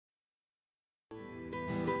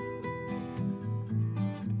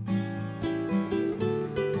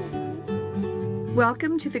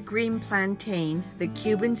Welcome to the Green Plantain, the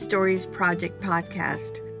Cuban Stories Project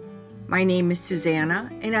podcast. My name is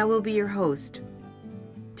Susanna, and I will be your host.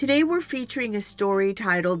 Today we're featuring a story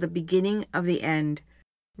titled The Beginning of the End,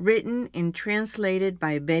 written and translated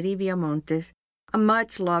by Betty Villamontes, a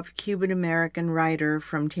much-loved Cuban-American writer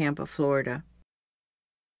from Tampa, Florida.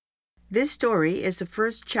 This story is the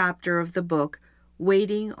first chapter of the book,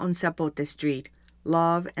 Waiting on Zapote Street,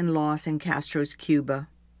 Love and Loss in Castro's Cuba,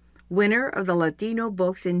 winner of the Latino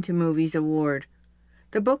Books into Movies Award.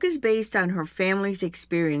 The book is based on her family's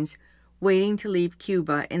experience waiting to leave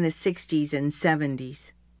Cuba in the 60s and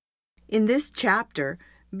 70s. In this chapter,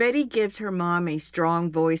 Betty gives her mom a strong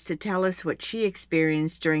voice to tell us what she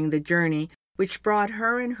experienced during the journey which brought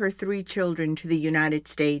her and her 3 children to the United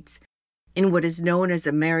States in what is known as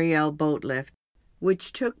a Mariel boat lift,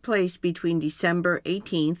 which took place between December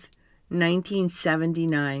 18th,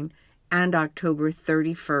 1979 and October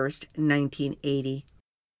 31st, 1980.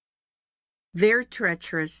 Their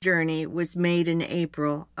treacherous journey was made in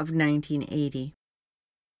April of 1980.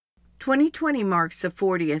 2020 marks the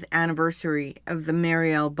 40th anniversary of the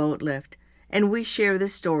Mariel boat lift, and we share the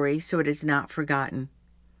story so it is not forgotten.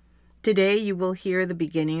 Today you will hear the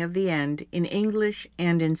beginning of the end in English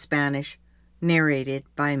and in Spanish, narrated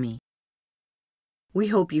by me. We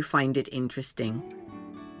hope you find it interesting.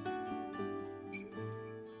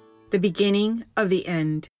 The beginning of the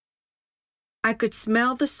end. I could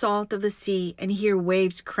smell the salt of the sea and hear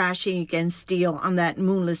waves crashing against steel on that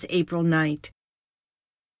moonless April night.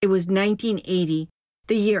 It was 1980,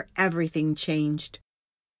 the year everything changed.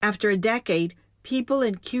 After a decade, people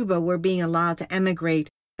in Cuba were being allowed to emigrate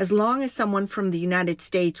as long as someone from the United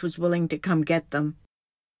States was willing to come get them.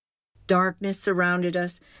 Darkness surrounded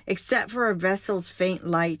us, except for our vessel's faint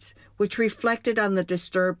lights, which reflected on the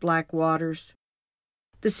disturbed black waters.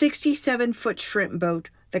 The 67-foot shrimp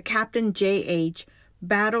boat, the Captain J.H.,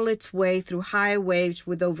 battled its way through high waves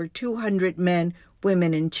with over 200 men,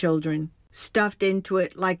 women, and children, stuffed into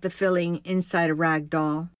it like the filling inside a rag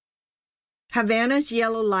doll. Havana's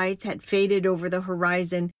yellow lights had faded over the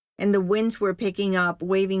horizon, and the winds were picking up,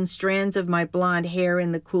 waving strands of my blonde hair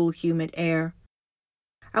in the cool, humid air.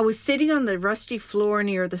 I was sitting on the rusty floor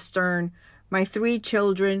near the stern, my 3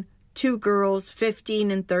 children, 2 girls,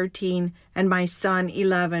 15 and 13, and my son,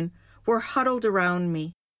 11, were huddled around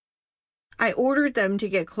me. I ordered them to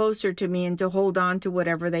get closer to me and to hold on to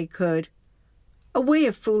whatever they could. A way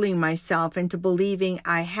of fooling myself into believing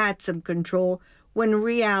I had some control, when in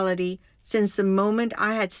reality, since the moment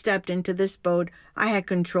I had stepped into this boat, I had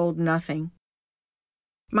controlled nothing.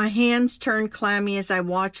 My hands turned clammy as I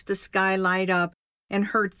watched the sky light up and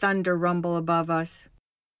heard thunder rumble above us.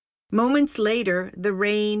 Moments later, the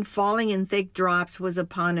rain, falling in thick drops, was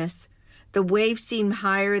upon us. The waves seemed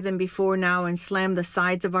higher than before now and slammed the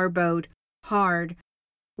sides of our boat hard,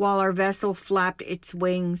 while our vessel flapped its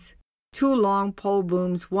wings. 2 long pole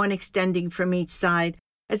booms, one extending from each side,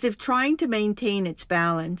 as if trying to maintain its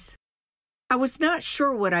balance. I was not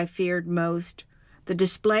sure what I feared most, the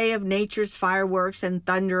display of nature's fireworks and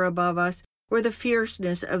thunder above us, or the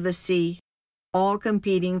fierceness of the sea, all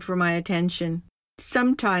competing for my attention.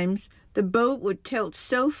 Sometimes the boat would tilt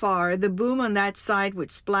so far the boom on that side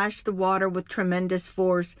would splash the water with tremendous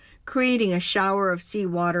force, creating a shower of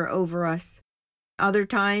seawater over us. Other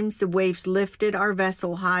times the waves lifted our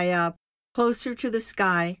vessel high up, closer to the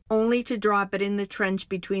sky, only to drop it in the trench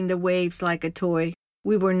between the waves like a toy.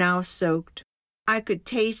 We were now soaked. I could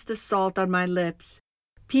taste the salt on my lips.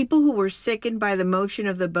 People who were sickened by the motion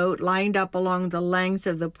of the boat lined up along the lengths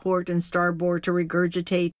of the port and starboard to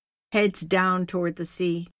regurgitate, heads down toward the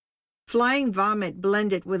sea. Flying vomit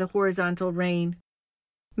blended with the horizontal rain.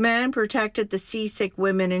 Man protected the seasick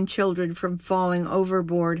women and children from falling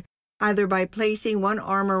overboard, either by placing one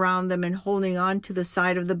arm around them and holding on to the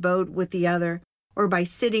side of the boat with the other, or by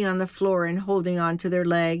sitting on the floor and holding on to their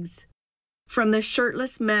legs. From the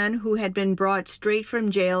shirtless men who had been brought straight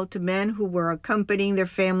from jail to men who were accompanying their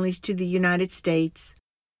families to the United States,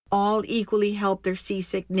 all equally helped their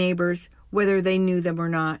seasick neighbors, whether they knew them or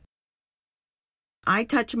not. I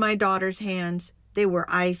touched my daughter's hands. They were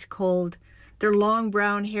ice cold, their long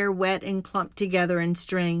brown hair wet and clumped together in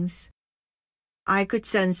strings. I could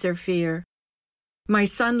sense their fear. My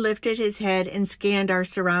son lifted his head and scanned our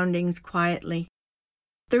surroundings quietly.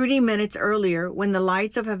 30 minutes earlier, when the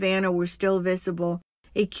lights of Havana were still visible,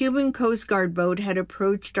 a Cuban Coast Guard boat had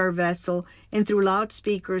approached our vessel and through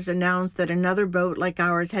loudspeakers announced that another boat like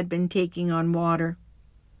ours had been taking on water.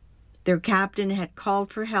 Their captain had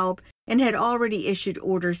called for help and had already issued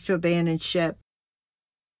orders to abandon ship.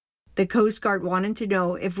 The Coast Guard wanted to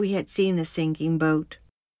know if we had seen the sinking boat.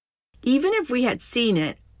 Even if we had seen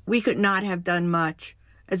it, We could not have done much,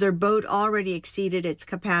 as our boat already exceeded its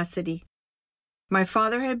capacity. My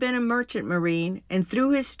father had been a merchant marine, and through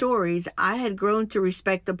his stories, I had grown to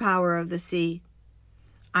respect the power of the sea.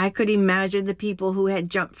 I could imagine the people who had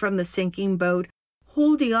jumped from the sinking boat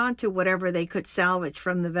holding on to whatever they could salvage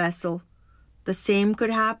from the vessel. The same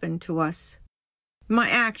could happen to us. My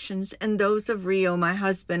actions and those of Rio, my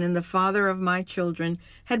husband and the father of my children,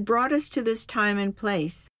 had brought us to this time and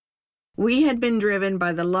place. We had been driven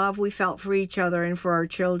by the love we felt for each other and for our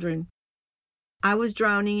children. I was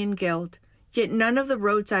drowning in guilt, yet none of the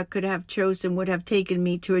roads I could have chosen would have taken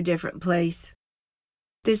me to a different place.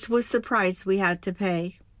 This was the price we had to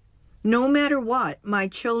pay. No matter what, my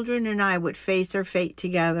children and I would face our fate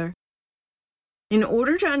together. In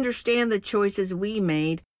order to understand the choices we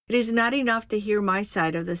made, it is not enough to hear my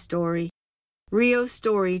side of the story. Rio's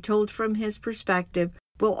story, told from his perspective,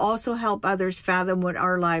 will also help others fathom what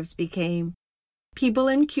our lives became. People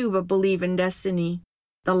in Cuba believe in destiny.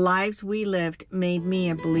 The lives we lived made me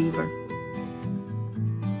a believer.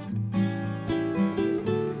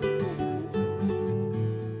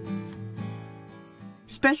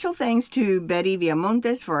 Special thanks to Betty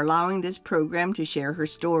Villamontes for allowing this program to share her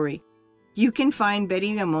story. You can find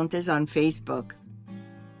Betty Villamontes on Facebook.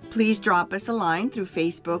 Please drop us a line through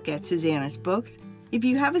Facebook at Susanna's Books if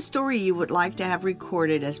you have a story you would like to have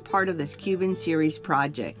recorded as part of this Cuban series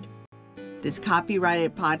project. This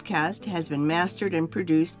copyrighted podcast has been mastered and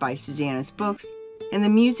produced by Susanna's Books, and the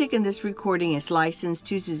music in this recording is licensed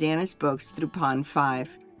to Susanna's Books through Pond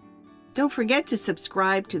 5. Don't forget to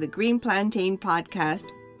subscribe to the Green Plantain podcast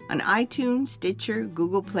on iTunes, Stitcher,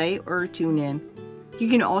 Google Play, or TuneIn. You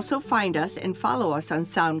can also find us and follow us on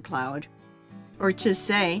SoundCloud. Or just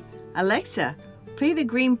say, Alexa, play the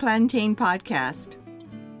Green Plantain podcast.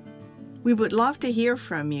 We would love to hear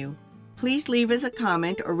from you. Please leave us a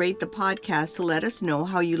comment or rate the podcast to let us know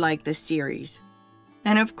how you like this series.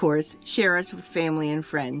 And of course, share us with family and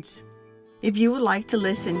friends. If you would like to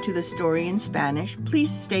listen to the story in Spanish,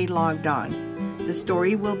 please stay logged on. The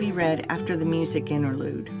story will be read after the music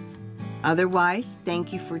interlude. Otherwise,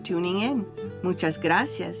 thank you for tuning in. Muchas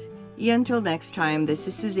gracias. Y until next time, this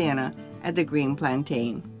is Susanna at the Green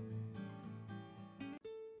Plantain.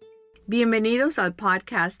 Bienvenidos al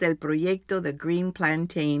podcast del proyecto The Green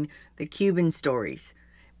Plantain, The Cuban Stories.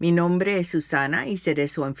 Mi nombre es Susana y seré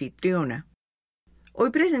su anfitriona. Hoy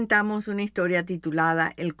presentamos una historia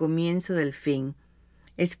titulada El comienzo del fin,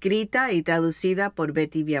 escrita y traducida por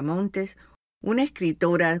Betty Villamontes, una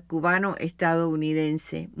escritora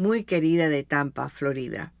cubano-estadounidense muy querida de Tampa,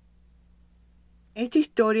 Florida. Esta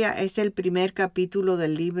historia es el primer capítulo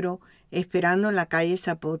del libro Esperando en la calle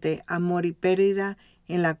Zapote, Amor y Pérdida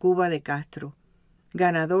en la Cuba de Castro,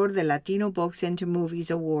 ganador del Latino Book Center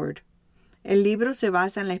Movies Award. El libro se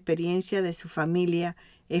basa en la experiencia de su familia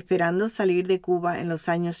esperando salir de Cuba en los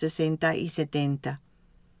años 60 y 70.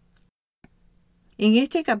 En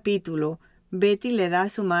este capítulo, Betty le da a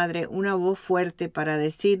su madre una voz fuerte para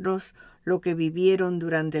decirnos lo que vivieron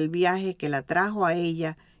durante el viaje que la trajo a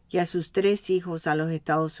ella y a sus 3 hijos a los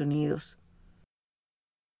Estados Unidos.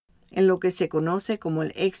 En lo que se conoce como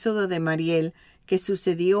el éxodo de Mariel, que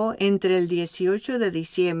sucedió entre el 18 de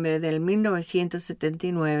diciembre del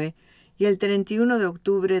 1979 y el 31 de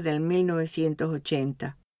octubre del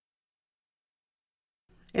 1980.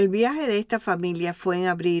 El viaje de esta familia fue en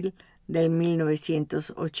abril del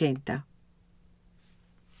 1980.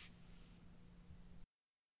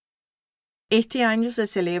 Este año se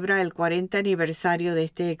celebra el 40 aniversario de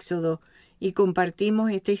este éxodo y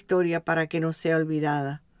compartimos esta historia para que no sea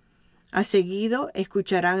olvidada. A seguido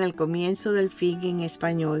escucharán el comienzo del fin en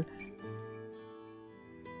español.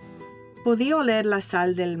 Podía oler la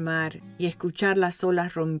sal del mar y escuchar las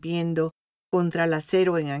olas rompiendo contra el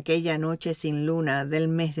acero en aquella noche sin luna del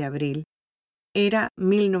mes de abril. Era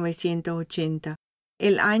 1980,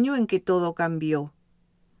 el año en que todo cambió.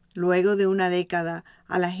 Luego de una década,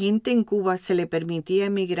 a la gente en Cuba se le permitía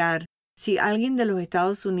emigrar si alguien de los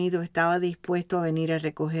Estados Unidos estaba dispuesto a venir a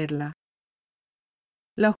recogerla.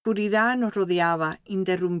 La oscuridad nos rodeaba,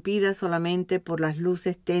 interrumpida solamente por las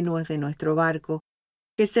luces tenues de nuestro barco,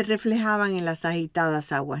 que se reflejaban en las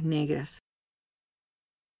agitadas aguas negras.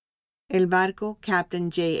 El barco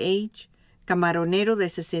Captain J.H., camaronero de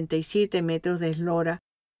 67 metros de eslora,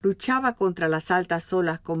 luchaba contra las altas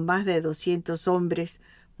olas con más de 200 hombres,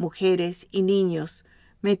 mujeres y niños,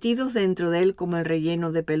 metidos dentro de él como el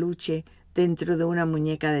relleno de peluche dentro de una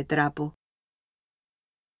muñeca de trapo.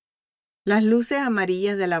 Las luces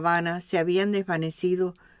amarillas de La Habana se habían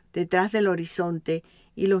desvanecido detrás del horizonte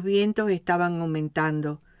y los vientos estaban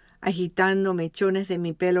aumentando, agitando mechones de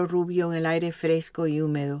mi pelo rubio en el aire fresco y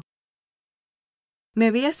húmedo. Me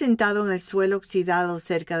había sentado en el suelo oxidado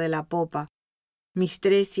cerca de la popa. Mis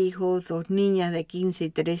 3 hijos, 2 niñas de 15 y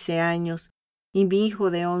 13 años, y mi hijo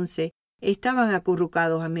de 11, estaban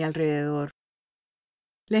acurrucados a mi alrededor.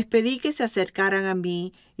 Les pedí que se acercaran a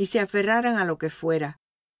mí y se aferraran a lo que fuera,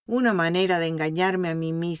 una manera de engañarme a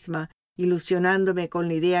mí misma, ilusionándome con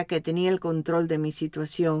la idea que tenía el control de mi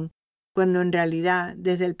situación, cuando en realidad,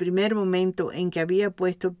 desde el primer momento en que había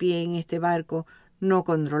puesto pie en este barco, no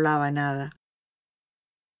controlaba nada.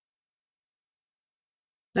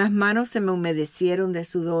 Las manos se me humedecieron de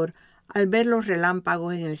sudor al ver los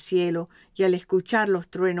relámpagos en el cielo y al escuchar los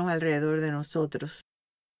truenos alrededor de nosotros.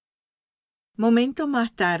 Momentos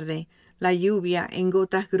más tarde, la lluvia, en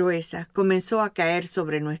gotas gruesas, comenzó a caer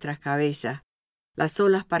sobre nuestras cabezas. Las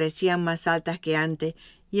olas parecían más altas que antes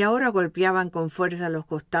y ahora golpeaban con fuerza los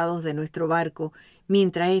costados de nuestro barco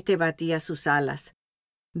mientras éste batía sus alas,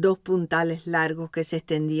 2 puntales largos que se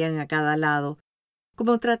extendían a cada lado,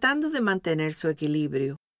 como tratando de mantener su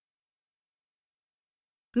equilibrio.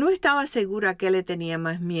 No estaba segura que le tenía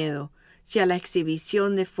más miedo, si a la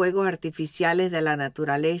exhibición de fuegos artificiales de la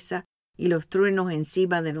naturaleza y los truenos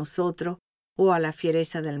encima de nosotros o a la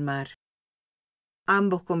fiereza del mar,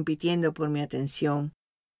 ambos compitiendo por mi atención.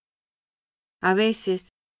 A veces,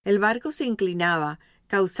 el barco se inclinaba,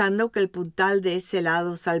 causando que el puntal de ese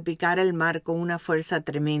lado salpicara el mar con una fuerza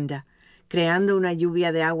tremenda, creando una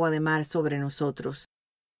lluvia de agua de mar sobre nosotros.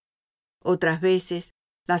 Otras veces,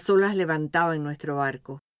 las olas levantaban nuestro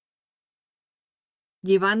barco,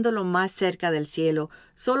 llevándolo más cerca del cielo,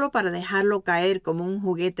 solo para dejarlo caer como un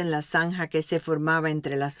juguete en la zanja que se formaba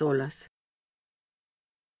entre las olas.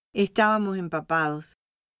 Estábamos empapados.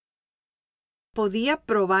 Podía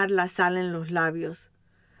probar la sal en los labios.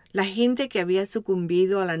 La gente que había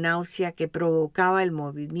sucumbido a la náusea que provocaba el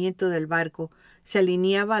movimiento del barco se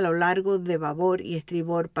alineaba a lo largo de babor y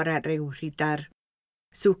estribor para regurgitar,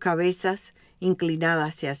 sus cabezas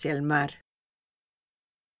inclinadas hacia el mar.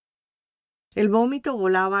 El vómito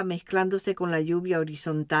volaba mezclándose con la lluvia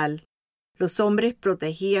horizontal. Los hombres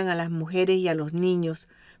protegían a las mujeres y a los niños,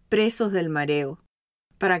 presos del mareo,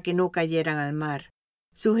 para que no cayeran al mar,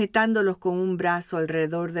 sujetándolos con un brazo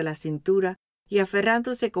alrededor de la cintura y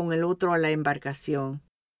aferrándose con el otro a la embarcación,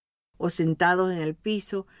 o sentados en el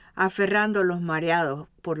piso, aferrando a los mareados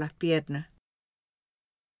por las piernas.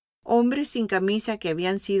 Hombres sin camisa que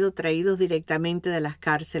habían sido traídos directamente de las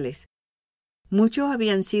cárceles. Muchos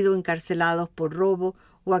habían sido encarcelados por robo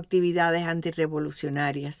o actividades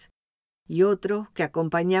antirrevolucionarias, y otros que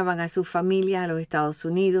acompañaban a sus familias a los Estados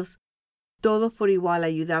Unidos. Todos por igual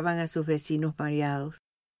ayudaban a sus vecinos mareados.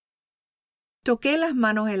 Toqué las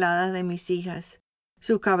manos heladas de mis hijas.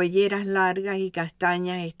 Sus cabelleras largas y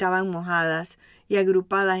castañas estaban mojadas y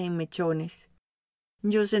agrupadas en mechones.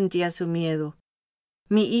 Yo sentía su miedo.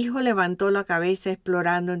 Mi hijo levantó la cabeza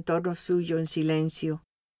explorando en torno suyo en silencio.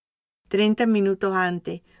 30 minutos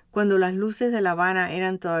antes, cuando las luces de La Habana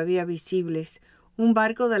eran todavía visibles, un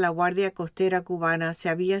barco de la Guardia Costera cubana se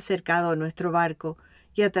había acercado a nuestro barco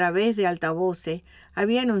y a través de altavoces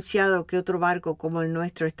había anunciado que otro barco como el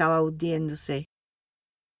nuestro estaba hundiéndose.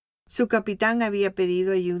 Su capitán había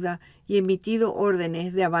pedido ayuda y emitido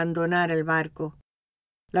órdenes de abandonar el barco.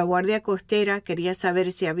 La Guardia Costera quería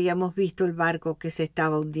saber si habíamos visto el barco que se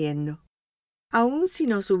estaba hundiendo. Aun si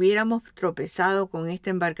nos hubiéramos tropezado con esta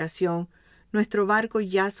embarcación, nuestro barco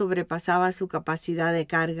ya sobrepasaba su capacidad de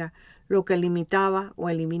carga, lo que limitaba o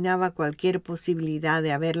eliminaba cualquier posibilidad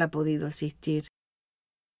de haberla podido asistir.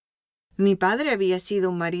 Mi padre había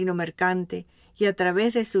sido un marino mercante y a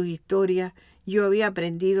través de sus historias yo había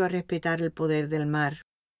aprendido a respetar el poder del mar.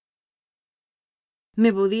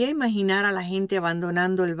 Me podía imaginar a la gente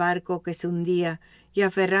abandonando el barco que se hundía y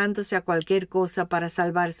aferrándose a cualquier cosa para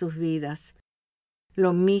salvar sus vidas.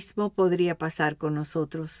 Lo mismo podría pasar con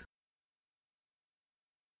nosotros.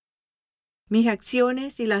 Mis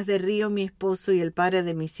acciones y las de Río, mi esposo y el padre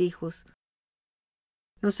de mis hijos,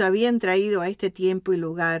 nos habían traído a este tiempo y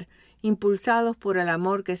lugar, impulsados por el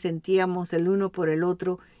amor que sentíamos el uno por el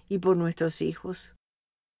otro y por nuestros hijos.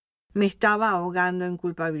 Me estaba ahogando en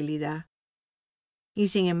culpabilidad. Y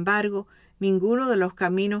sin embargo, ninguno de los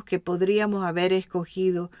caminos que podríamos haber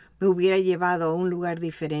escogido me hubiera llevado a un lugar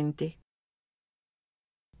diferente.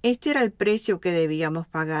 Este era el precio que debíamos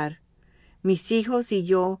pagar. Mis hijos y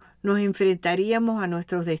yo nos enfrentaríamos a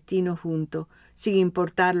nuestros destinos juntos, sin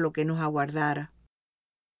importar lo que nos aguardara.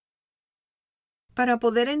 Para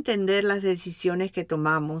poder entender las decisiones que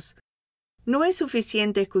tomamos, no es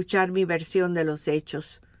suficiente escuchar mi versión de los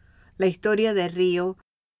hechos. La historia de Río,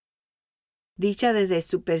 dicha desde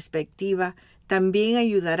su perspectiva, también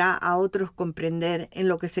ayudará a otros a comprender en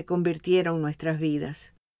lo que se convirtieron nuestras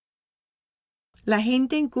vidas. La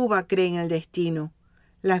gente en Cuba cree en el destino.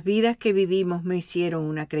 Las vidas que vivimos me hicieron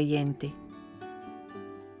una creyente.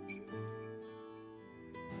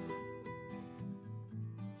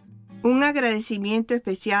 Un agradecimiento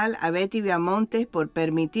especial a Betty Viamontes por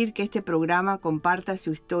permitir que este programa comparta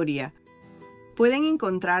su historia. Pueden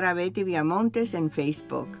encontrar a Betty Viamontes en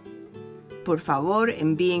Facebook. Por favor,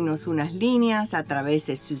 envíennos unas líneas a través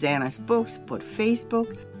de Susanna's Books por Facebook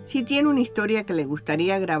si tiene una historia que le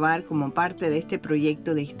gustaría grabar como parte de este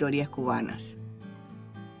proyecto de historias cubanas.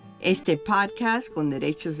 Este podcast con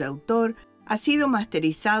derechos de autor ha sido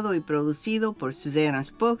masterizado y producido por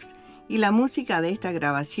Susanna's Books y la música de esta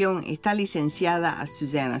grabación está licenciada a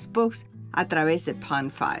Susanna's Books a través de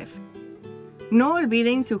Pond 5. No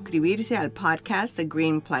olviden suscribirse al podcast The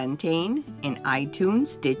Green Plantain en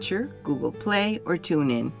iTunes, Stitcher, Google Play o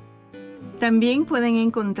TuneIn. También pueden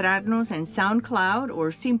encontrarnos en SoundCloud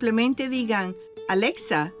o simplemente digan,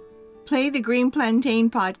 Alexa, play The Green Plantain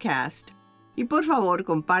Podcast. Y por favor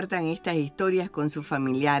compartan estas historias con sus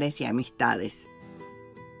familiares y amistades.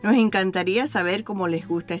 Nos encantaría saber cómo les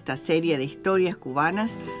gusta esta serie de historias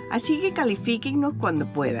cubanas, así que califíquennos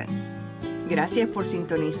cuando puedan. Gracias por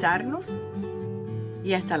sintonizarnos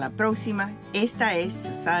y hasta la próxima. Esta es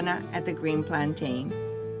Susana at the Green Plantain.